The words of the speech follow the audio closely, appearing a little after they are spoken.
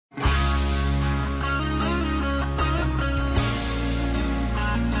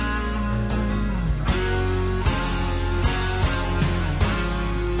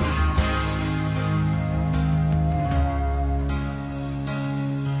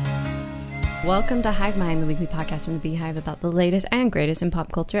Welcome to Hive Mind, the weekly podcast from the Beehive about the latest and greatest in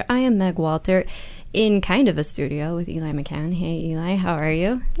pop culture. I am Meg Walter in kind of a studio with Eli McCann. Hey, Eli, how are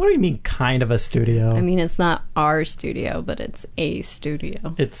you? What do you mean, kind of a studio? I mean, it's not our studio, but it's a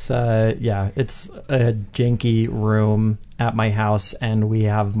studio. It's, it's a janky room at my house, and we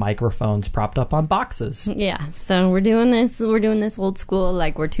have microphones propped up on boxes. Yeah, so we're doing this old school,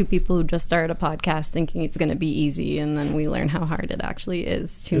 like we're two people who just started a podcast thinking it's going to be easy, and then we learn how hard it actually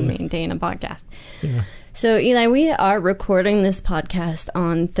is to maintain a podcast. Yeah. So, Eli, we are recording this podcast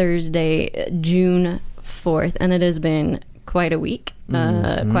on Thursday, June 4th, and it has been quite a week,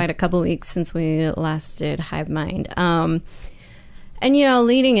 quite a couple weeks since we last did Hive Mind. And, you know,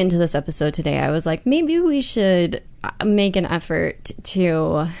 leading into this episode today, I was like, maybe we should make an effort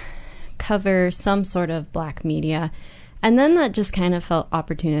to cover some sort of black media. And then that just kind of felt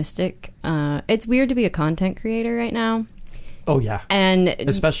opportunistic. It's weird to be a content creator right now. Oh, yeah. And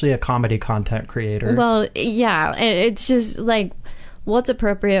especially a comedy content creator. Well, yeah. It's just like, what's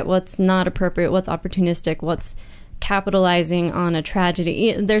appropriate, what's not appropriate, what's opportunistic, what's capitalizing on a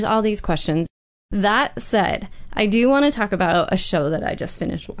tragedy. There's all these questions. That said, I do want to talk about a show that I just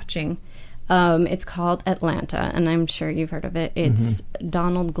finished watching. It's called Atlanta, and I'm sure you've heard of it. It's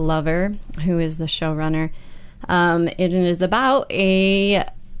Donald Glover, who is the showrunner. It is about a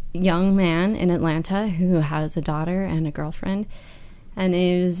young man in Atlanta who has a daughter and a girlfriend and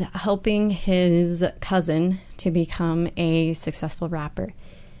is helping his cousin to become a successful rapper.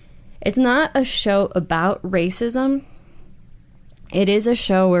 It's not a show about racism. It is a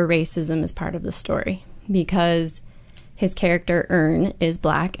show where racism is part of the story because his character, Earn, is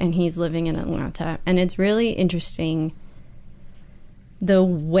black and he's living in Atlanta. And it's really interesting the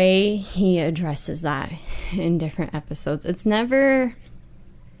way he addresses that in different episodes. It's never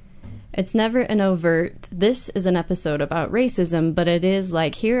an overt, this is an episode about racism, but it is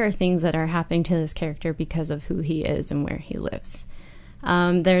like, here are things that are happening to this character because of who he is and where he lives.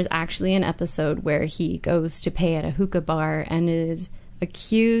 There's actually an episode where he goes to pay at a hookah bar and is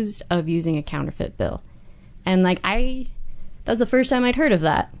accused of using a counterfeit bill. And like, that's the first time I'd heard of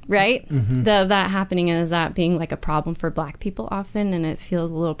that, right? Mm-hmm. That happening, and is that being like a problem for black people often, and it feels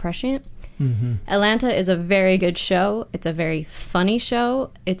a little prescient. Mm-hmm. Atlanta is a very good show. It's a very funny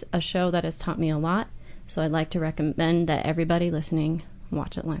show. It's a show that has taught me a lot. So I'd like to recommend that everybody listening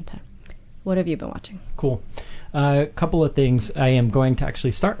watch Atlanta. What have you been watching? Cool. A couple of things. I am going to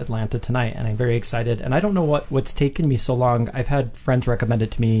actually start Atlanta tonight, and I'm very excited. And I don't know what's taken me so long. I've had friends recommend it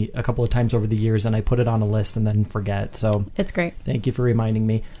to me a couple of times over the years, and I put it on a list and then forget. So it's great. Thank you for reminding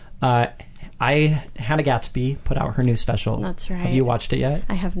me. Hannah Gatsby put out her new special. That's right. Have you watched it yet?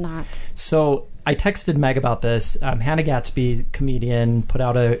 I have not. So I texted Meg about this. Hannah Gatsby, comedian, put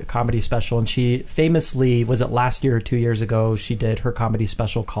out a comedy special, and she famously, was it last year or 2 years ago, she did her comedy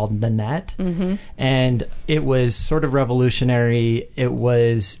special called Nanette. Mm-hmm. And it was sort of revolutionary. It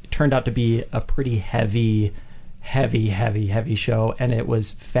turned out to be a pretty heavy show, and it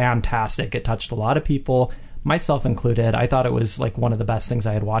was fantastic. It touched a lot of people, myself included. I thought it was like one of the best things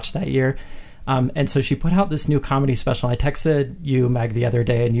I had watched that year. And so she put out this new comedy special. I texted you, Meg, the other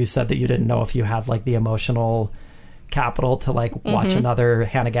day, and you said that you didn't know if you had like the emotional capital to like watch another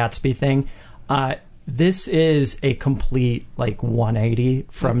Hannah Gatsby thing. This is a complete like 180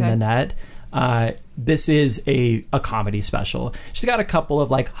 from Nanette. This is a comedy special. She's got a couple of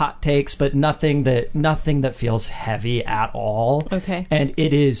like hot takes, but nothing that feels heavy at all. Okay. And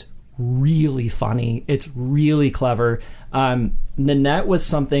it is really funny. It's really clever. Nanette was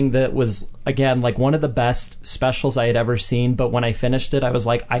something that was, again, like one of the best specials I had ever seen, but when I finished it, I was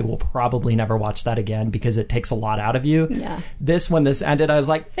like, I will probably never watch that again because it takes a lot out of you. Yeah. When this ended, I was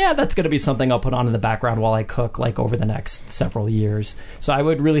like, yeah, that's going to be something I'll put on in the background while I cook, like over the next several years. So I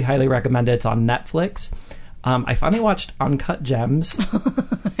would really highly recommend it. It's on Netflix. I finally watched Uncut Gems.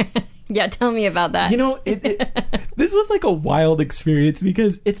 Yeah, tell me about that. You know, this was like a wild experience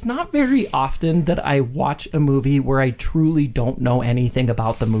because it's not very often that I watch a movie where I truly don't know anything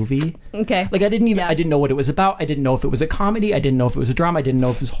about the movie. Okay. Like I didn't know what it was about. I didn't know if it was a comedy. I didn't know if it was a drama. I didn't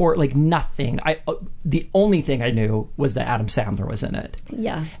know if it was horror. Like nothing. The only thing I knew was that Adam Sandler was in it.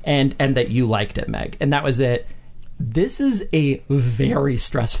 Yeah. And that you liked it, Meg. And that was it. This is a very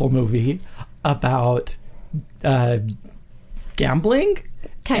stressful movie about gambling.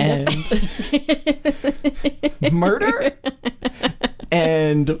 Kind of. Murder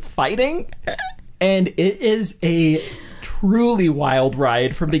and fighting, and it is a truly wild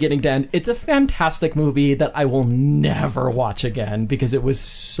ride from beginning to end. It's a fantastic movie that I will never watch again because it was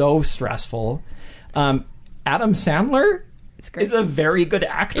so stressful. Adam Sandler is a very good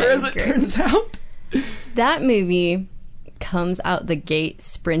actor, as it turns out. That movie comes out the gate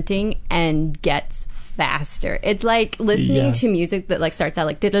sprinting and gets faster. It's like listening to music that like starts out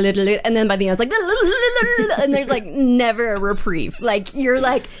like and then by the end it's like and there's like never a reprieve. Like you're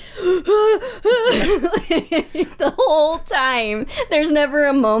like the whole time. There's never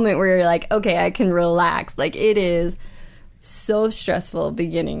a moment where you're like, okay, I can relax. Like it is so stressful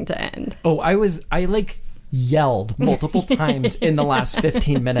beginning to end. Oh, I like yelled multiple times in the last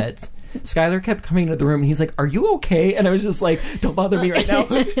 15 minutes. Skylar kept coming into the room and he's like, are you okay? And I was just like, don't bother me right now.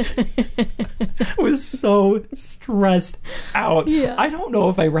 I was so stressed out. Yeah. I don't know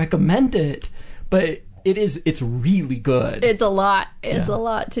if I recommend it, but it's really good. It's a lot. It's a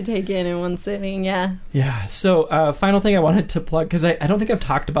lot to take in one sitting. Yeah. Yeah. So final thing I wanted to plug, because I don't think I've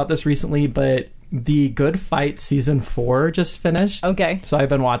talked about this recently, but The Good Fight season 4 just finished. Okay. So I've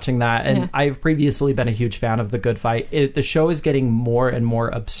been watching that, and I've previously been a huge fan of The Good Fight. The show is getting more and more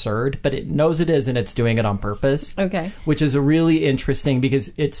absurd, but it knows it is, and it's doing it on purpose. Okay. Which is a really interesting,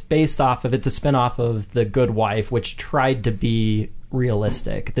 because it's a spin-off of The Good Wife, which tried to be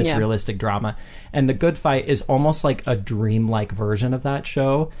realistic, realistic drama. And The Good Fight is almost like a dreamlike version of that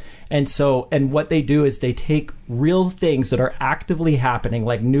show. And what they do is they take real things that are actively happening,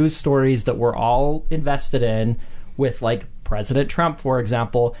 like news stories that we're all invested in, with like President Trump, for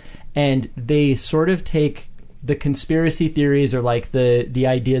example, and they sort of take the conspiracy theories or like the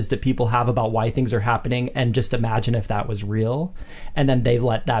ideas that people have about why things are happening and just imagine if that was real, and then they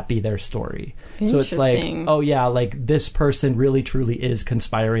let that be their story. So it's like, oh yeah, like this person really truly is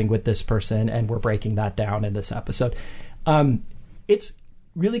conspiring with this person, and we're breaking that down in this episode. It's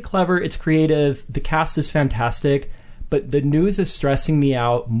really clever, it's creative, the cast is fantastic, but the news is stressing me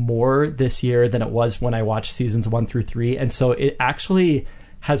out more this year than it was when I watched seasons 1 through 3, and so it actually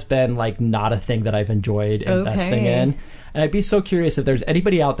has been like not a thing that I've enjoyed investing in. And I'd be so curious if there's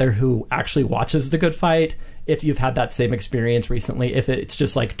anybody out there who actually watches The Good Fight, if you've had that same experience recently, if it's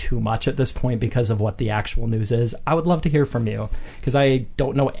just like too much at this point because of what the actual news is. I would love to hear from you, because I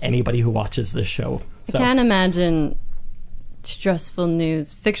don't know anybody who watches this show. So. I can't imagine stressful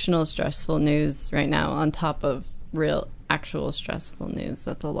news, fictional stressful news right now on top of real actual stressful news.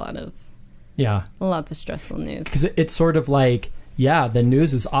 That's lots of stressful news. Because it's sort of like, yeah, the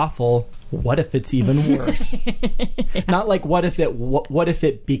news is awful. What if it's even worse? Not like what if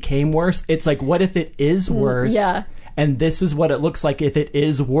it became worse? It's like, what if it is worse? Yeah. And this is what it looks like if it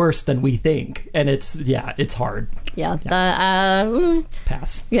is worse than we think. And it's hard. Yeah.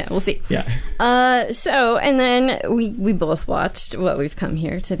 Pass. Yeah, we'll see. Yeah. So, and then we both watched what we've come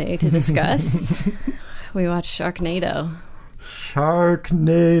here today to discuss. We watched Sharknado.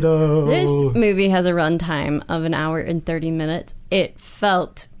 This movie has a runtime of 1 hour and 30 minutes. It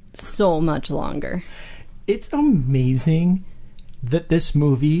felt so much longer. It's amazing that this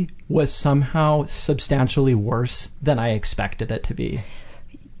movie was somehow substantially worse than I expected it to be.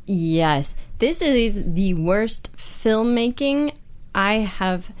 Yes. This is the worst filmmaking I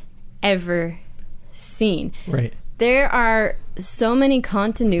have ever seen. Right. There are so many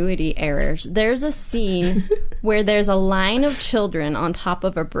continuity errors. There's a scene where there's a line of children on top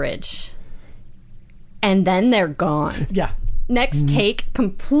of a bridge, and then they're gone. Yeah. Next take,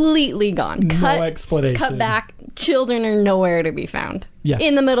 completely gone. No explanation. Cut back. Children are nowhere to be found. Yeah.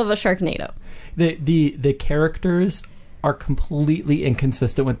 In the middle of a Sharknado. The characters are completely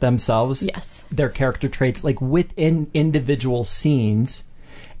inconsistent with themselves. Yes. Their character traits, like within individual scenes.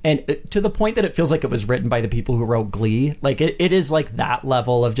 And to the point that it feels like it was written by the people who wrote Glee. Like, it is like that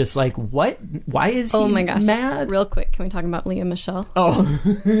level of just like, what? Why is he my gosh. mad? Real quick, can we talk about Lea Michele? Oh.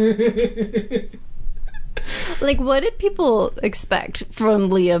 Like, what did people expect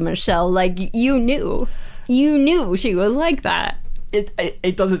from Lea Michele? Like, you knew she was like that.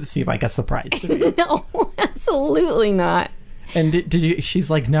 It doesn't seem like a surprise to me. No, absolutely not. And did you? She's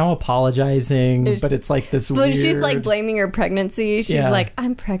like now apologizing, but it's like this weird. But she's like blaming her pregnancy. She's like,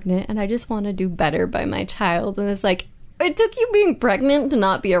 I'm pregnant and I just want to do better by my child. And it's like, it took you being pregnant to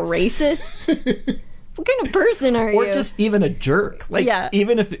not be a racist? What kind of person are you? Or just even a jerk. Like,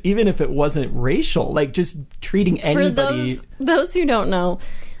 even if it wasn't racial, like just treating anybody. For those who don't know,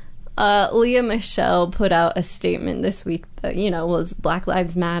 Lea Michele put out a statement this week that, was Black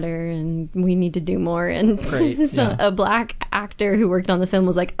Lives Matter and we need to do more. And a black actor who worked on the film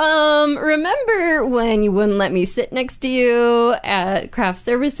was like, remember when you wouldn't let me sit next to you at craft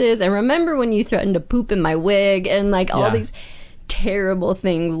services? And remember when you threatened to poop in my wig? And like all these terrible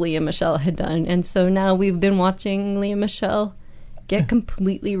things Lea Michele had done. And so now we've been watching Lea Michele get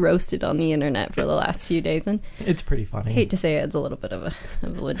completely roasted on the internet for the last few days. And It's pretty funny. I hate to say it, it's a little bit of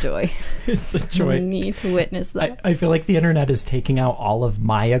a joy. It's a I joy. need to witness that. I feel like the internet is taking out all of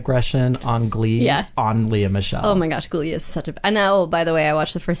my aggression on Glee on Leah Michele. Oh my gosh, Glee is such a... And now, by the way, I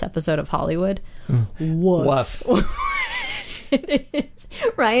watched the first episode of Hollywood. Woof. It is.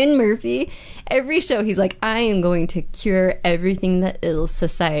 Ryan Murphy, every show he's like, I am going to cure everything that ails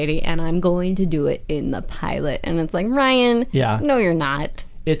society, and I'm going to do it in the pilot. And it's like, Ryan, no, you're not.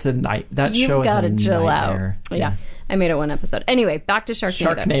 It's a night. That You've show is gotta a chill nightmare. out. Yeah, I made it one episode. Anyway, back to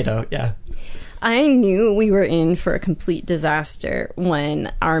Sharknado. Sharknado, yeah. I knew we were in for a complete disaster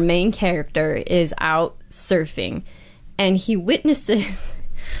when our main character is out surfing, and he witnesses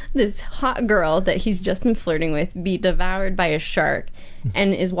this hot girl that he's just been flirting with be devoured by a shark,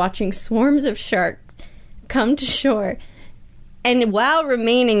 and is watching swarms of sharks come to shore, and while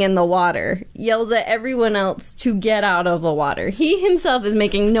remaining in the water yells at everyone else to get out of the water. He himself is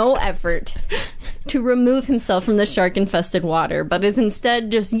making no effort to remove himself from the shark infested water, but is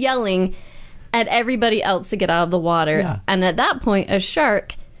instead just yelling at everybody else to get out of the water. Yeah. And at that point, a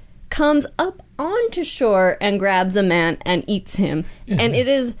shark comes up onto shore and grabs a man and eats him. And it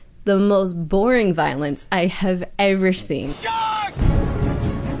is the most boring violence I have ever seen. Sharks!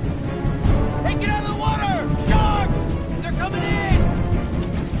 Hey, get out of the water! Sharks! They're coming in!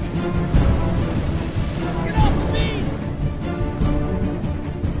 Get off the beach!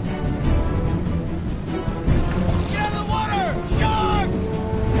 Get out of the water! Sharks!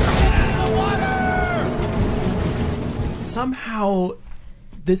 Get out of the water! Somehow,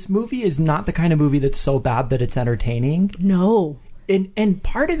 this movie is not the kind of movie that's so bad that it's entertaining. No. And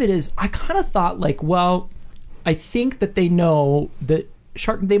part of it is, I kind of thought, like, well, I think that they know that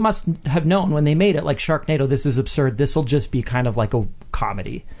they must have known when they made it, like, Sharknado, this is absurd. This will just be kind of like a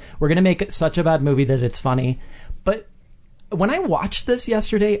comedy. We're going to make it such a bad movie that it's funny. But when I watched this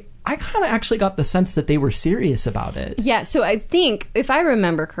yesterday, I kind of actually got the sense that they were serious about it. Yeah, so I think, if I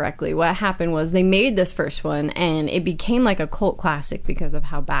remember correctly, what happened was they made this first one, and it became like a cult classic because of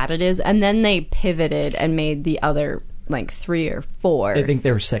how bad it is, and then they pivoted and made the other, like, 3 or 4. I think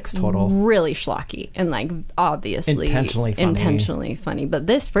there were 6 total. Really schlocky and, like, obviously intentionally funny. But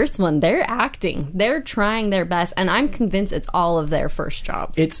this first one, they're acting, they're trying their best, and I'm convinced it's all of their first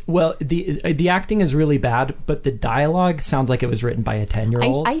jobs. It's, well, the acting is really bad, but the dialogue sounds like it was written by a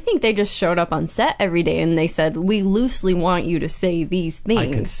 10-year-old. I think they just showed up on set every day and they said, we loosely want you to say these things.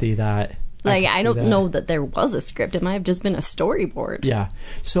 I could see that. Like, I don't know that there was a script. It might have just been a storyboard. Yeah.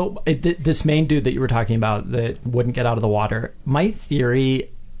 So this main dude that you were talking about that wouldn't get out of the water, my theory,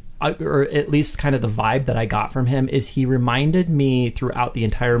 or at least kind of the vibe that I got from him, is he reminded me throughout the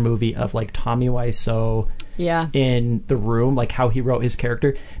entire movie of, like, Tommy Wiseau in The Room, like how he wrote his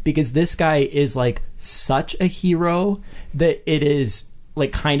character. Because this guy is, like, such a hero that it is,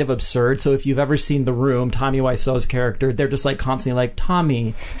 like, kind of absurd. So if you've ever seen The Room, Tommy Wiseau's character, they're just, like, constantly like,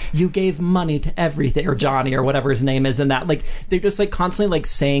 Tommy, you gave money to everything, or Johnny, or whatever his name is, and that, like, they're just, like, constantly, like,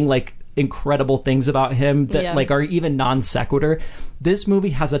 saying, like, incredible things about him that like are even non sequitur. This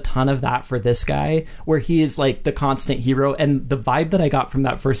movie has a ton of that for this guy, where he is, like, the constant hero. And the vibe that I got from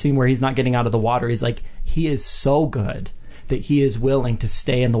that first scene where he's not getting out of the water, he's like, he is so good that he is willing to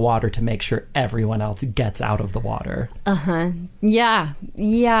stay in the water to make sure everyone else gets out of the water. Yeah,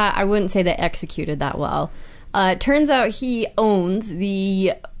 I wouldn't say they executed that well. Turns out he owns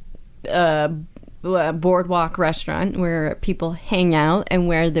the boardwalk restaurant where people hang out and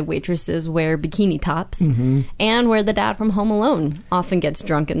where the waitresses wear bikini tops, and where the dad from Home Alone often gets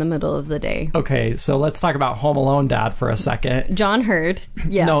drunk in the middle of the day. Okay, so let's talk about Home Alone Dad for a second. John Hurd.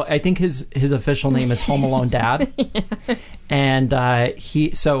 Yeah. No, I think his official name is Home Alone Dad. And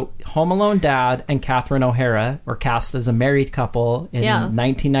so Home Alone Dad and Catherine O'Hara were cast as a married couple in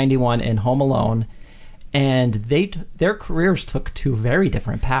 1991 in Home Alone. And their careers took 2 very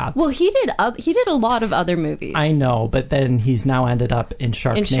different paths. Well, he did a lot of other movies. I know, but then he's now ended up in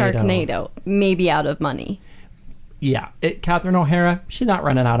Sharknado. Maybe out of money. Yeah. Catherine O'Hara, she's not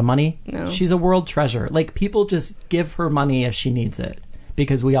running out of money. No. She's a world treasure. Like, people just give her money if she needs it,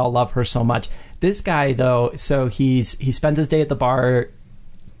 because we all love her so much. This guy, though, so he spends his day at the bar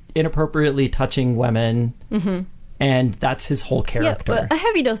inappropriately touching women. And that's his whole character. Yeah, a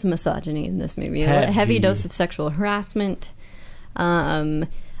heavy dose of misogyny in this movie. A heavy dose of sexual harassment.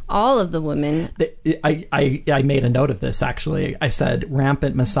 All of the women. I made a note of this, actually. I said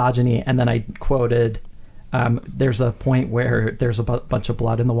rampant misogyny, and then I quoted, there's a point where there's a bunch of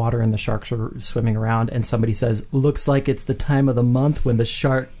blood in the water and the sharks are swimming around, and somebody says, looks like it's the time of the month when the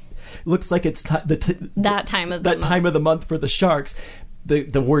shark... Looks like it's that time of the month for the sharks.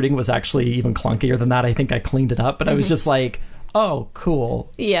 The wording was actually even clunkier than that. I think I cleaned it up, but I was just like, oh,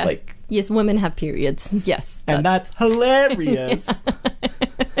 cool. Yeah. Like, yes, women have periods. Yes. and that's hilarious.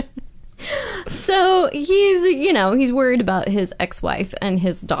 So he's worried about his ex-wife and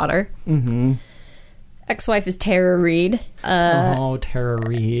his daughter. Mm-hmm. Ex-wife is Tara Reid. Tara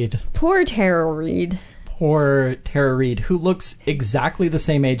Reid. Poor Tara Reid. Poor Tara Reid, who looks exactly the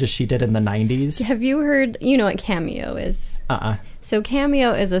same age as she did in the 90s. Have you heard, what Cameo is? So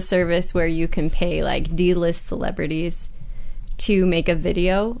Cameo is a service where you can pay like D-list celebrities to make a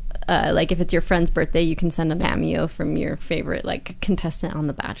video. Like if it's your friend's birthday, you can send a cameo from your favorite like contestant on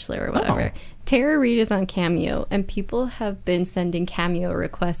The Bachelor or whatever. Oh. Tara Reid is on Cameo, and people have been sending Cameo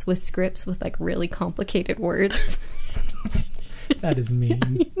requests with scripts with like really complicated words. That is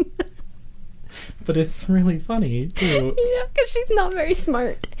mean. But it's really funny, too. Yeah, because she's not very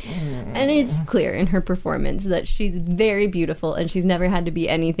smart. And it's clear in her performance that she's very beautiful, and she's never had to be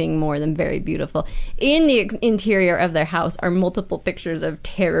anything more than very beautiful. In the interior of their house are multiple pictures of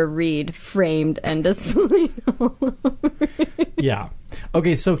Tara Reid framed and displayed all over. Yeah.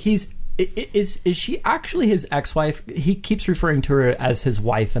 Okay, so is she actually his ex-wife? He keeps referring to her as his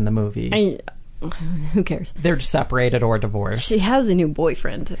wife in the movie. Who cares? They're separated or divorced. She has a new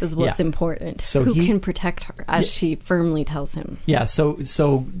boyfriend, is what's important. So who can protect her, as she firmly tells him. Yeah,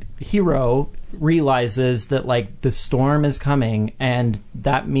 so Hero realizes that, like, the storm is coming, and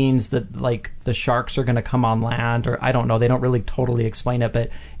that means that, like, the sharks are going to come on land, or I don't know, they don't really totally explain it, but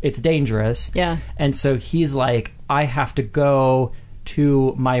it's dangerous. Yeah. And so he's like, I have to go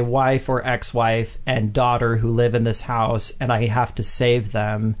to my wife or ex-wife and daughter who live in this house, and I have to save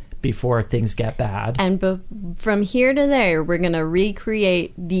them before things get bad. And from here to there, we're going to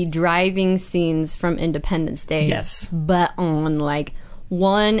recreate the driving scenes from Independence Day. Yes. But on like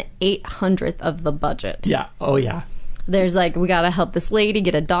 1/800th of the budget. Yeah. Oh, yeah. There's like, we got to help this lady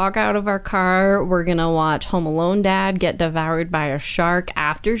get a dog out of our car. We're going to watch Home Alone Dad get devoured by a shark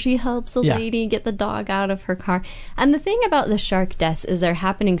after she helps the lady get the dog out of her car. And the thing about the shark deaths is they're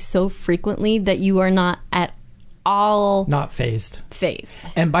happening so frequently that you are not at all not phased.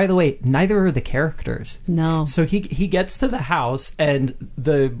 And by the way, neither are the characters. No. So he gets to the house, and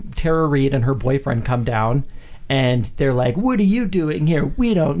the Tara Reid and her boyfriend come down, and they're like, what are you doing here?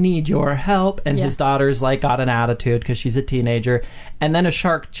 We don't need your help. And his daughter's like got an attitude because she's a teenager. And then a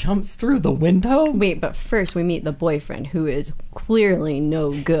shark jumps through the window. Wait, but first we meet the boyfriend, who is clearly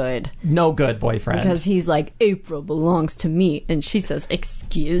no good. No good boyfriend. Because he's like, April belongs to me. And she says,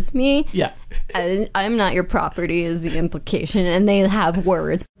 excuse me? Yeah. I'm not your property is the implication. And they have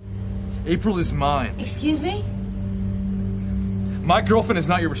words. April is mine. Excuse me? My girlfriend is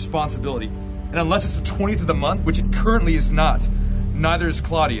not your responsibility. And unless it's the 20th of the month, which it currently is not, neither is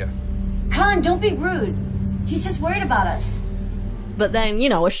Claudia. Con, don't be rude. He's just worried about us. But then,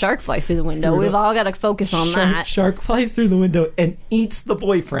 a shark flies through the window. We've all got to focus on that. Shark flies through the window and eats the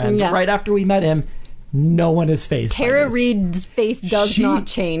boyfriend right after we met him. No one is phased. Tara Reid's face does not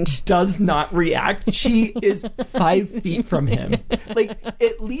change. Does not react. She is 5 feet from him. Like,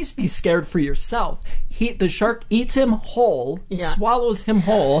 at least be scared for yourself. The shark eats him whole, swallows him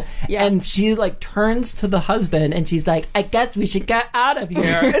whole, and she like turns to the husband and she's like, I guess we should get out of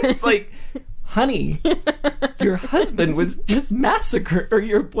here. And it's like, honey, your husband was just massacred, or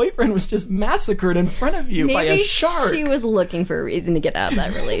your boyfriend was just massacred in front of you by a shark. She was looking for a reason to get out of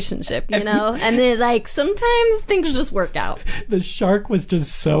that relationship, And then, like, sometimes things just work out. The shark was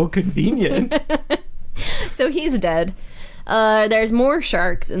just so convenient. So he's dead. There's more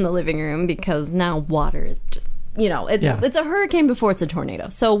sharks in the living room because now water is just, it's a hurricane before it's a tornado.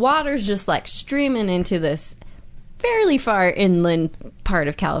 So water's just, like, streaming into this fairly far inland part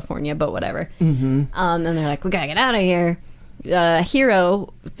of California, but whatever. Mm-hmm. And they're like, we gotta get out of here.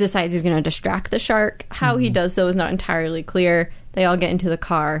 Hero decides he's gonna distract the shark. How he does so is not entirely clear. They all get into the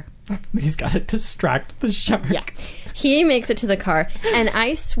car. He's gotta distract the shark. Yeah. He makes it to the car, and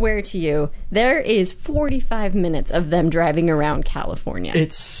I swear to you, there is 45 minutes of them driving around California.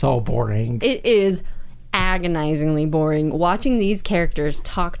 It's so boring. It is agonizingly boring watching these characters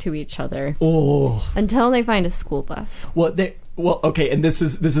talk to each other until they find a school bus. Okay, and this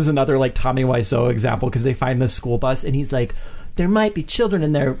is another like Tommy Wiseau example, because they find this school bus and he's like, there might be children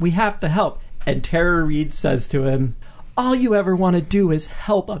in there, we have to help. And Tara Reid says to him, all you ever want to do is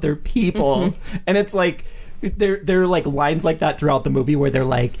help other people. And it's like there are like lines like that throughout the movie where they're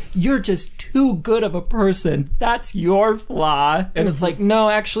like, you're just too good of a person, that's your flaw. And it's like, no,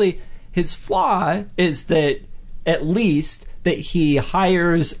 actually his flaw is that at least that he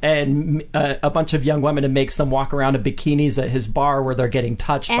hires a bunch of young women and makes them walk around in bikinis at his bar where they're getting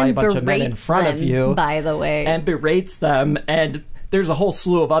touched by a bunch of men in front of you. By the way. And berates them. And there's a whole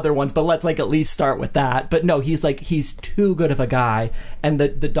slew of other ones, but let's like at least start with that. But no, he's too good of a guy. And the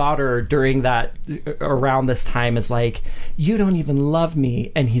daughter during that, around this time, is like, you don't even love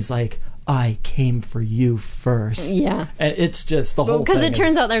me. And he's like, I came for you first. Yeah. And it's just the whole thing. Because it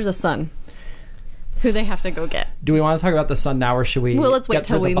turns out there's a son who they have to go get. Do we want to talk about the son now, or should we? Well, let's wait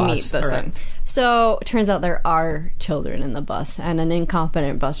till we meet the son. Right. So it turns out there are children in the bus and an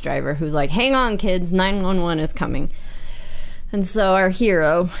incompetent bus driver who's like, hang on, kids, 911 is coming. And so our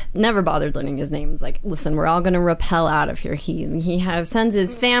hero, never bothered learning his name, is like, listen, we're all going to rappel out of here. He sends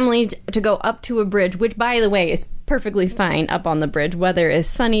his family to go up to a bridge, which, by the way, is perfectly fine up on the bridge. Weather is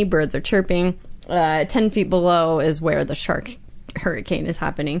sunny, birds are chirping. 10 feet below is where the shark hurricane is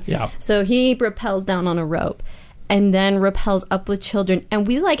happening. Yeah. So he rappels down on a rope and then rappels up with children. And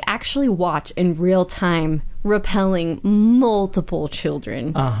we like actually watch in real time rappelling multiple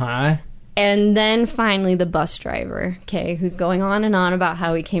children. Uh-huh. And then finally the bus driver, okay, who's going on and on about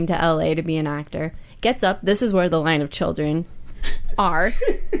how he came to LA to be an actor, gets up. This is where the line of children are,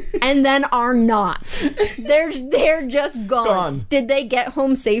 and then are not. They're just gone. Did they get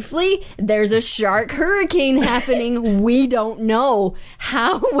home safely? There's a shark hurricane happening. We don't know.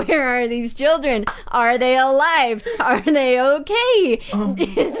 Where are these children? Are they alive? Are they okay?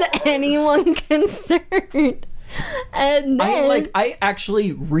 Is anyone concerned? And then I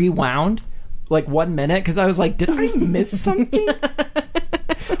actually rewound like 1 minute because I was like, did I miss something?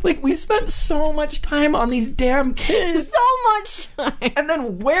 Like, we spent so much time on these damn kids. So much time. And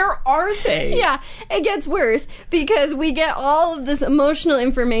then where are they? Yeah, it gets worse because we get all of this emotional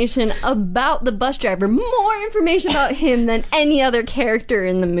information about the bus driver. More information about him than any other character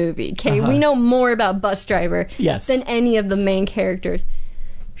in the movie. Okay, we know more about bus driver than any of the main characters.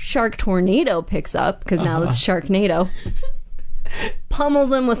 Shark Tornado picks up, because now it's Sharknado.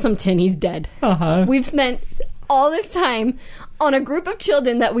 Pummels him with some tin. He's dead. We've spent all this time on a group of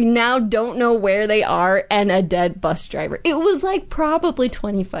children that we now don't know where they are and a dead bus driver. It was like probably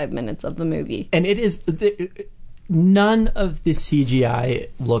 25 minutes of the movie. And it is... None of the CGI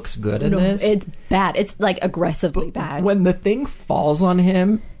looks good in this. It's bad. It's like aggressively bad. When the thing falls on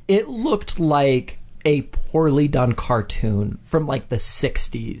him, it looked like a poorly done cartoon from like the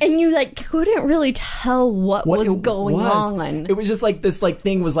 60s. And you like couldn't really tell what was going on. It was just like this like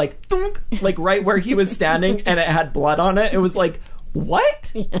thing was like thunk, like right where he was standing and it had blood on it. It was like,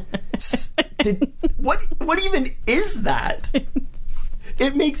 what? What even is that?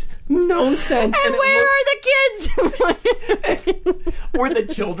 It makes no sense. And where are the kids? Were the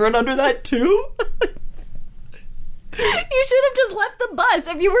children under that too? You should have just left the bus.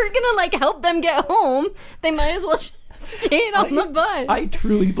 If you were gonna like help them get home, they might as well just stayed on the bus. I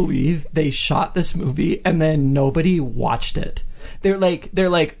truly believe they shot this movie and then nobody watched it. They're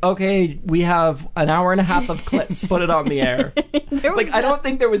like, okay, we have an hour and a half of clips, put it on the air. I don't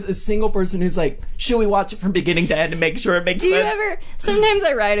think there was a single person who's like, should we watch it from beginning to end and make sure it makes sense? Sometimes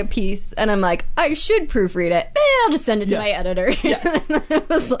I write a piece and I'm like, I should proofread it. I'll just send it to my editor. Yeah. It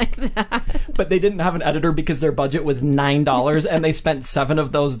was like that. But they didn't have an editor because their budget was $9 and they spent $7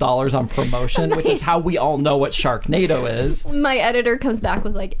 of those dollars on promotion, which is how we all know what Sharknado is. My editor comes back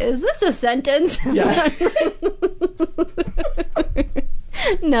with like, is this a sentence? Yeah.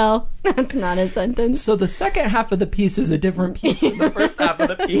 No, that's not a sentence. So the second half of the piece is a different piece than the first half of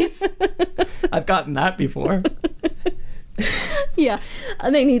the piece. I've gotten that before. Yeah,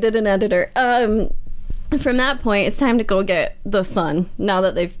 they needed an editor. From that point, it's time to go get the son. Now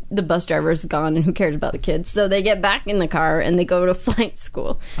that the bus driver's gone, and who cares about the kids? So they get back in the car and they go to flight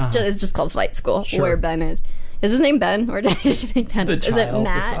school. It's just called flight school, where Ben is. Is his name Ben, or did I just make that? Is it Matt?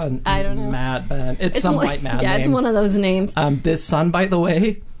 The son, I don't know. Matt Ben. It's some white man name. Yeah, it's one of those names. This son, by the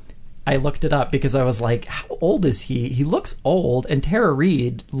way, I looked it up because I was like, how old is he? He looks old, and Tara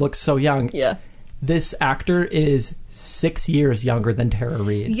Reid looks so young. Yeah. This actor is 6 years younger than Tara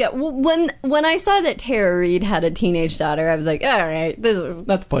Reid. Yeah, well, when I saw that Tara Reid had a teenage daughter, I was like, all right,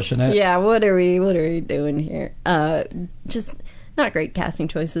 that's pushing it. Yeah, what are we doing here? Just not great casting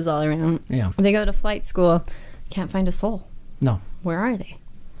choices all around. Yeah. They go to flight school. Can't find a soul. No. Where are they?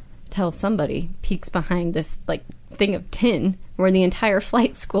 Till somebody peeks behind this like thing of tin where the entire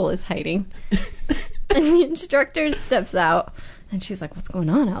flight school is hiding. And the instructor steps out and she's like, what's going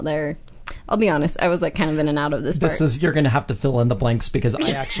on out there? I'll be honest, I was like kind of in and out of this part. You're going to have to fill in the blanks because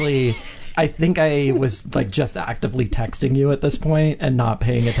I think I was like just actively texting you at this point and not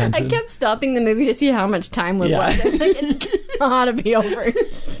paying attention. I kept stopping the movie to see how much time was left. I was like, it's gotta be over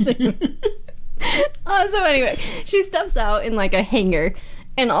soon. So anyway, she steps out in like a hangar,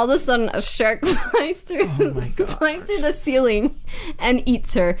 and all of a sudden a shark flies through the ceiling and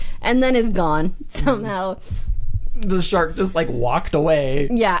eats her, and then is gone somehow. the shark just like walked away.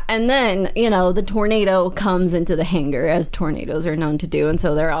 Yeah, and then, the tornado comes into the hangar, as tornadoes are known to do, and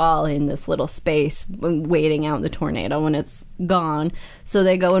so they're all in this little space waiting out the tornado when it's gone. So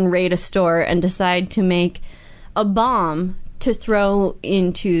they go and raid a store and decide to make a bomb to throw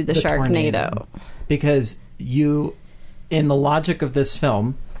into the Sharknado. Because in the logic of this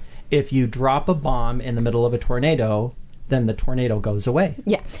film, if you drop a bomb in the middle of a tornado, then the tornado goes away.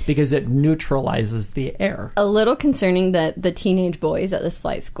 Yeah. Because it neutralizes the air. A little concerning that the teenage boys at this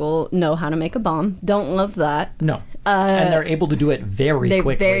flight school know how to make a bomb. Don't love that. No. And they're able to do it very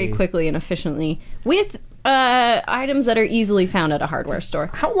quickly and efficiently with items that are easily found at a hardware store.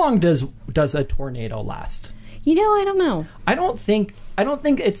 How long does a tornado last? I don't know. I don't think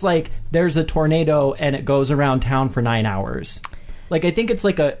it's like there's a tornado and it goes around town for 9 hours. Like, I think it's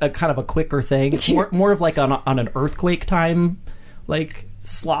like a kind of a quicker thing. It's more of like on an earthquake time, like,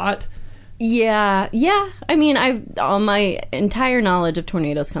 slot. Yeah. I mean, all my entire knowledge of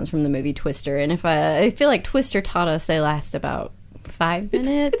tornadoes comes from the movie Twister, and I feel like Twister taught us they last about 5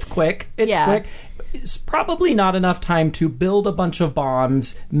 minutes. It's quick. Quick. It's probably not enough time to build a bunch of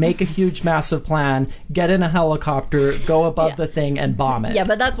bombs, make a huge, massive plan, get in a helicopter, go above the thing, and bomb it. Yeah,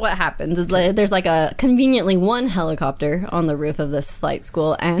 but that's what happens. It's like, there's like a conveniently one helicopter on the roof of this flight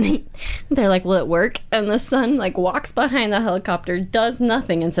school, and they're like, will it work? And the son like walks behind the helicopter, does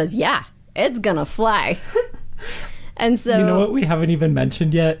nothing, and says, yeah, it's gonna fly. And so... You know what we haven't even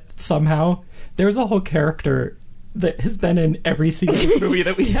mentioned yet, somehow? There's a whole character that has been in every scene of this movie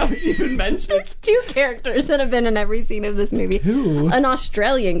that we haven't even mentioned. There's 2 characters that have been in every scene of this movie. Who? An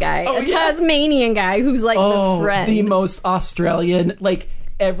Australian guy, Tasmanian guy who's like the friend. The most Australian. Like,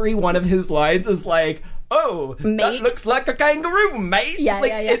 every one of his lines is like, oh, mate. That looks like a kangaroo, mate. Yeah,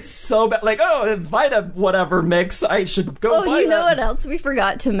 like, yeah. It's so bad. Like, oh, Vita whatever mix, I should go buy you know that. what else we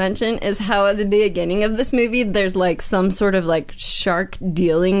forgot to mention is how at the beginning of this movie, there's like some sort of like shark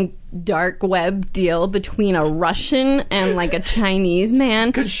dealing dark web deal between a Russian and like a Chinese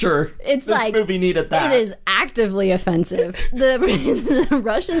man. Sure. It's this like movie needed that. It is actively offensive. The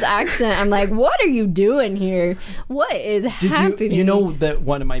Russian's accent, I'm like, what are you doing here? What is happening? You know that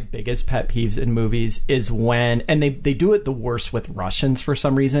one of my biggest pet peeves in movies is when, and they do it the worst with Russians for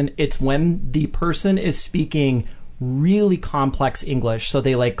some reason, it's when the person is speaking really complex English, so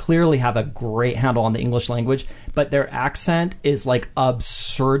they like clearly have a great handle on the English language, but their accent is like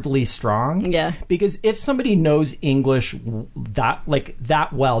absurdly strong. Yeah. Because if somebody knows English that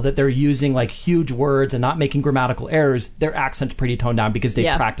well, that they're using like huge words and not making grammatical errors, their accent's pretty toned down because they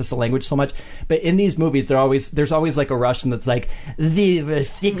practice the language so much. But in these movies, there's always like a Russian that's like, "We will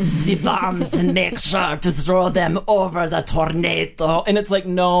fix the bombs and make sure to throw them over the tornado." And it's like,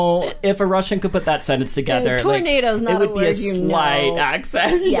 no, if a Russian could put that sentence together, tornado. Not it would a be word a slight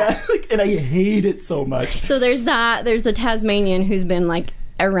accent. Yeah. And I hate it so much. So there's that. There's the Tasmanian who's been like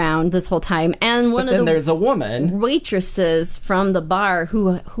around this whole time, and there's a woman waitresses from the bar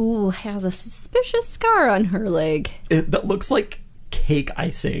who has a suspicious scar on her leg that looks like cake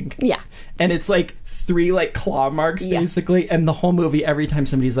icing. Yeah. And it's like 3 like claw marks basically, and the whole movie, every time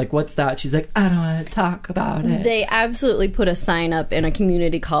somebody's like, what's that, she's like, I don't want to talk about it. They absolutely put a sign up in a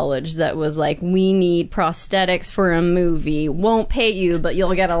community college that was like, we need prosthetics for a movie, won't pay you, but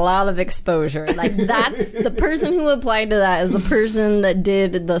you'll get a lot of exposure. Like, that's the person who applied to that is the person that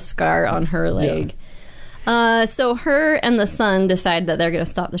did the scar on her leg. So her and the son decide that they're going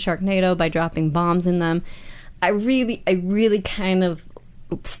to stop the Sharknado by dropping bombs in them. I really kind of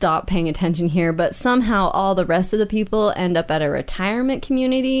stop paying attention here, but somehow all the rest of the people end up at a retirement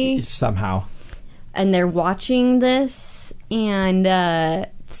community. Somehow. And they're watching this, and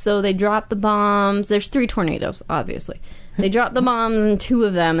so they drop the bombs. There's 3 tornadoes, obviously. They drop the bombs in 2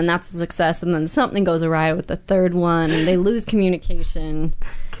 of them, and that's a success, and then something goes awry with the 3rd one, and they lose communication.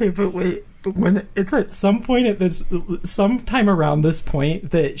 Okay, but wait. When it's at some point sometime around this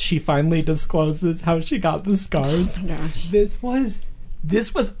point that she finally discloses how she got the scars. Oh my gosh.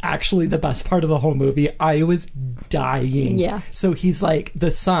 This was actually the best part of the whole movie. I was dying. Yeah. So he's like,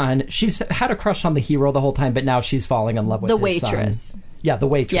 the son, she's had a crush on the hero the whole time, but now she's falling in love with the his waitress. Son. Yeah, the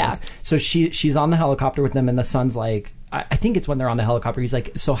waitress. Yeah. So she's on the helicopter with them, and the son's like, I think it's when they're on the helicopter, he's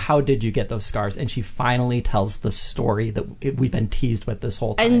like, so how did you get those scars? And she finally tells the story that we've been teased with this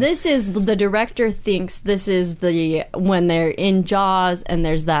whole time. And this is, the director thinks this is when they're in Jaws and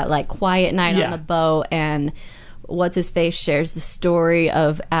there's that like quiet night on the boat, and what's his face shares the story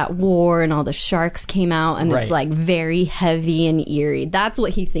of at war and all the sharks came out, and it's like very heavy and eerie. That's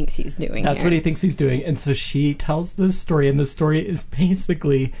what he thinks he's doing. That's what he thinks he's doing. And so she tells this story, and the story is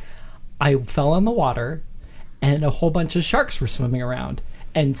basically, I fell in the water and a whole bunch of sharks were swimming around,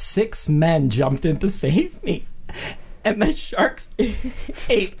 and 6 men jumped in to save me. And the sharks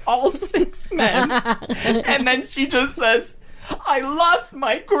ate all 6 men. And then she just says, I lost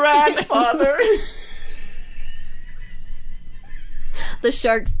my grandfather. The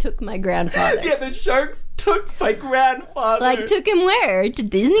sharks took my grandfather. Yeah, the sharks took my grandfather. Like, took him where? To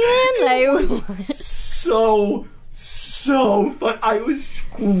Disneyland? Like, so fun. I was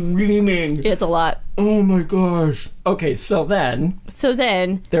screaming. it's a lot. Oh my gosh. Okay, so then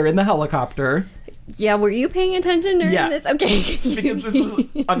they're in the helicopter. Yeah, were you paying attention during this? Okay. Because this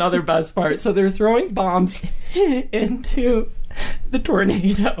is another best part. So they're throwing bombs into the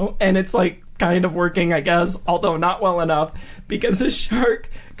tornado, and it's like kind of working, I guess, although not well enough, because a shark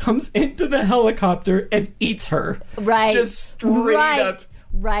comes into the helicopter and eats her. Right. Just straight up.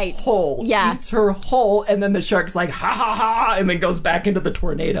 Right. Whole. Yeah. Eats her whole, and then the shark's like, ha ha ha, and then goes back into the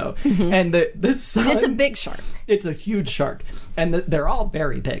tornado. And the sun... It's a big shark. It's a huge shark. And they're all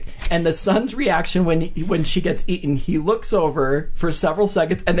very big. And the son's reaction when she gets eaten, he looks over for several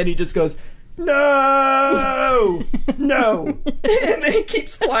seconds, and then he just goes, no! No! And then he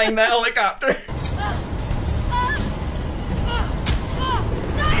keeps flying the helicopter.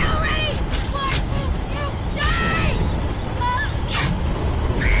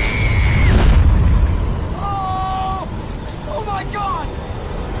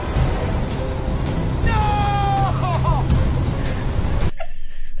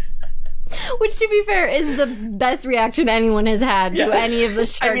 Which, to be fair, is the best reaction anyone has had to any of the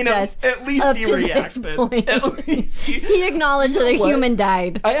shark deaths. At least up he to reacted. this point. At least He acknowledged that a human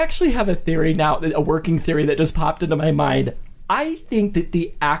died. I actually have a theory now, a working theory that just popped into my mind. I think that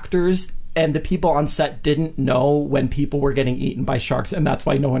the actors and the people on set didn't know when people were getting eaten by sharks, and that's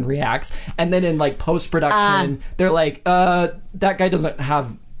why no one reacts. And then in like post-production, they're like, that guy doesn't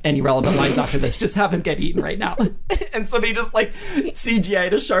have any relevant lines after this. Just have him get eaten right now. And so they just like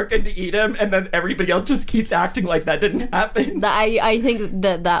CGI'd a shark in to eat him, and then everybody else just keeps acting like that didn't happen. I think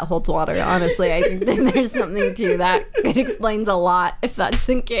that holds water, honestly. I think that there's something to that. It explains a lot if that's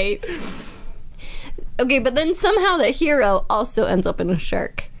the case. Okay, but then somehow the hero also ends up in a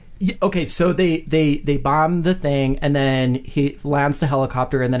shark. Yeah, okay, so they bomb the thing, and then he lands the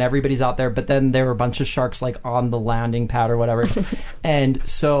helicopter, and then everybody's out there, but then there were a bunch of sharks like on the landing pad or whatever. And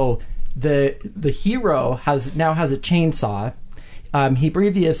so the hero now has a chainsaw. He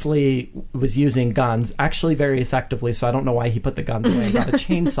previously was using guns, actually very effectively, so I don't know why he put the guns away and got a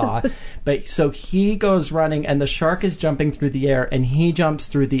chainsaw. But so he goes running, and the shark is jumping through the air, and he jumps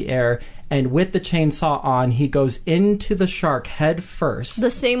through the air, and with the chainsaw on, he goes into the shark head first.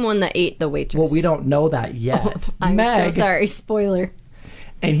 The same one that ate the waitress. Well, we don't know that yet. Oh, I'm so sorry. Spoiler.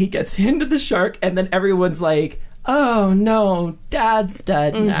 And he gets into the shark, and then everyone's like, oh no, Dad's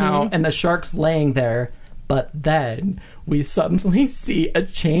dead now. And the shark's laying there. But then we suddenly see a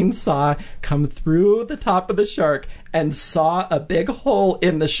chainsaw come through the top of the shark and saw a big hole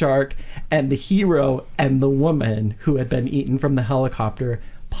in the shark, and the hero and the woman who had been eaten from the helicopter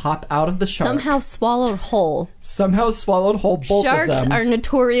pop out of the shark. Somehow swallowed whole. Both Sharks of them. are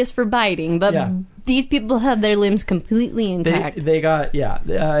notorious for biting, but these people have their limbs completely intact. They got,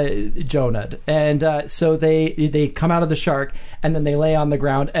 Jonah'd. And so they come out of the shark, and then they lay on the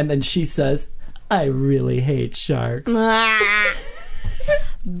ground, and then she says, I really hate sharks.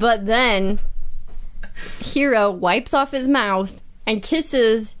 But then hero wipes off his mouth and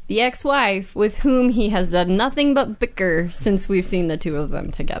kisses the ex-wife with whom he has done nothing but bicker since we've seen the two of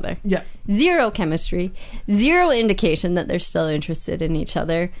them together. Yeah. Zero chemistry, zero indication that they're still interested in each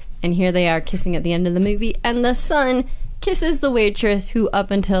other, and here they are kissing at the end of the movie, and the son kisses the waitress who up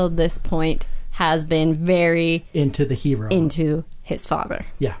until this point has been very into the hero, into his father.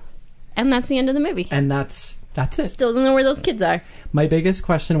 Yeah. And that's the end of the movie. And that's it. Still don't know where those kids are. My biggest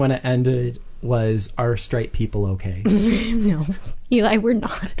question when it ended was, are straight people okay? No, Eli, we're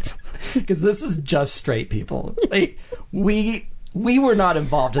not. Because this is just straight people. Like, we were not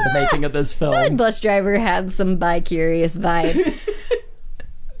involved in the making of this film. That bus driver had some bi-curious vibes.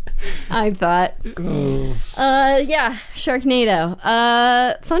 I thought. Yeah,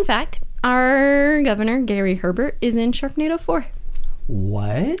 Sharknado. Fun fact, our governor, Gary Herbert, is in Sharknado 4.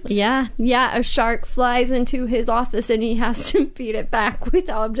 What? Yeah, a shark flies into his office and he has to beat it back with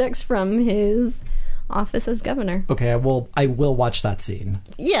objects from his office as governor. Okay, I will watch that scene.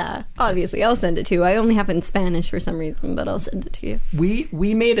 Yeah, obviously. I'll send it to you. I only have it in Spanish for some reason, but I'll send it to you.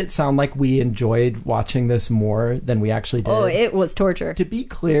 We made it sound like we enjoyed watching this more than we actually did. Oh, it was torture. To be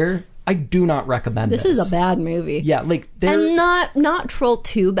clear, I do not recommend this. This is a bad movie. Yeah, like and not troll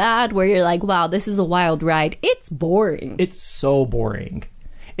too bad where you're like, wow, this is a wild ride. It's boring. It's so boring.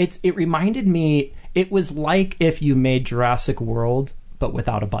 It reminded me, it was like if you made Jurassic World but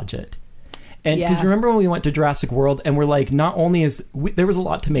without a budget. And because Yeah. remember when we went to Jurassic World and we're like, not only there was a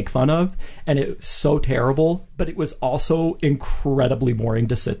lot to make fun of and it was so terrible, but it was also incredibly boring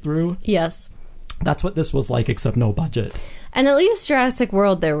to sit through. Yes. That's what this was like, except no budget. And at least Jurassic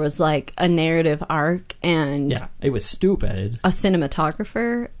World, there was like a narrative arc and Yeah, it was stupid. a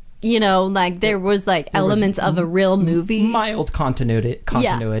cinematographer. You know, like there was like elements of a real movie. Mild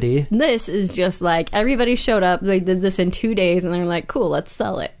continuity. This is just like everybody showed up. They did this in 2 days, and they're like, "Cool, let's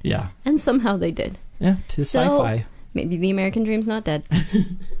sell it." Yeah. And somehow they did. Yeah, to So sci-fi. maybe the American dream's not dead.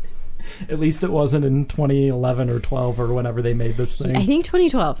 At least it wasn't in 2011 or 12 or whenever they made this thing. I think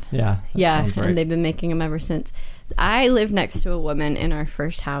 2012. Yeah. that Yeah, sounds right. and they've been making them ever since. I lived next to a woman in our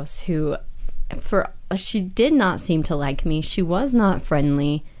first house who, she did not seem to like me. She was not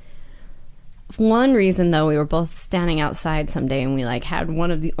friendly. One reason, though, we were both standing outside someday and we like had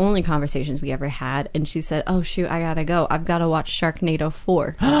one of the only conversations we ever had. And she said, "Oh shoot, I gotta go. I've got to watch Sharknado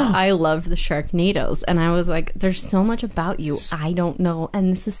 4." I love the Sharknados, and I was like, "There's so much about you I don't know,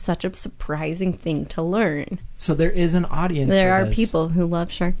 and this is such a surprising thing to learn." So there is an audience. There for are this. people who love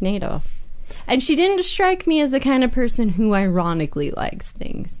Sharknado. And she didn't strike me as the kind of person who ironically likes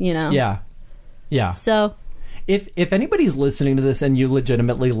things, you know? Yeah. Yeah. So, If anybody's listening to this and you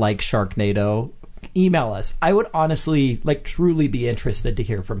legitimately like Sharknado, email us. I would honestly, like, truly be interested to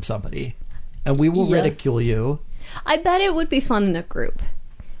hear from somebody. And we will Yeah. ridicule you. I bet it would be fun in a group.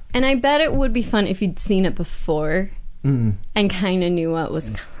 And I bet it would be fun if you'd seen it before and kind of knew what was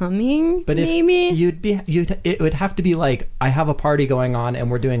coming, But if maybe. it would have to be like, I have a party going on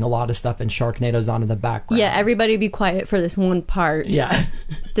and we're doing a lot of stuff and Sharknado's on in the background. Yeah, everybody be quiet for this one part. Yeah.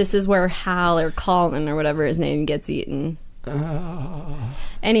 This is where Hal or Colin or whatever his name gets eaten.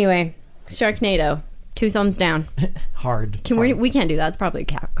 Anyway, Sharknado. 2 thumbs down. Hard. We can't do that. It's probably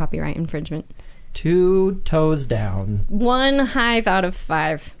copyright infringement. 2 toes down. 1 hive out of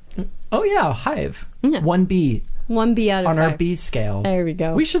 5. Oh yeah, Hive. Yeah. 1B 1 B out of on 5. our B scale. There we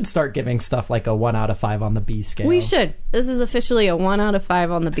go. We should start giving stuff like a 1 out of 5 on the B scale. We should. This is officially a 1 out of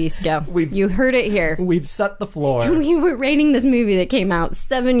 5 on the B scale. You heard it here. We've set the floor. We were rating this movie that came out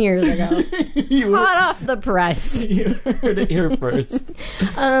 7 years ago. Hot off the press. You heard it here first.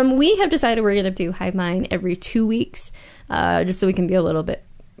 We have decided we're going to do Hive Mind every 2 weeks, just so we can be a little bit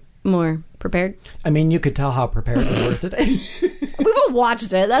more prepared. I mean, you could tell how prepared we were today. We both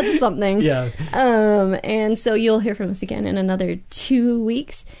watched it. That's something. Yeah. And so you'll hear from us again in another 2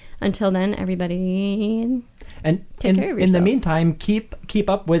 weeks. Until then, everybody... And Take care of in the yourselves. meantime, keep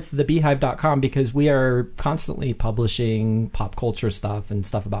up with thebeehive.com because we are constantly publishing pop culture stuff and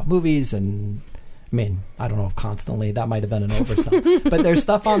stuff about movies. And I mean, I don't know if constantly, that might have been an oversight, but there's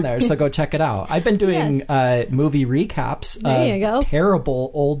stuff on there, so go check it out. I've been doing movie recaps There you of go. terrible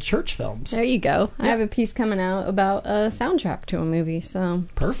old church films. There you go. I have a piece coming out about a soundtrack to a movie, so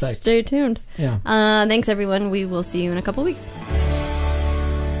Perfect. stay tuned. Yeah. Thanks, everyone. We will see you in a couple weeks.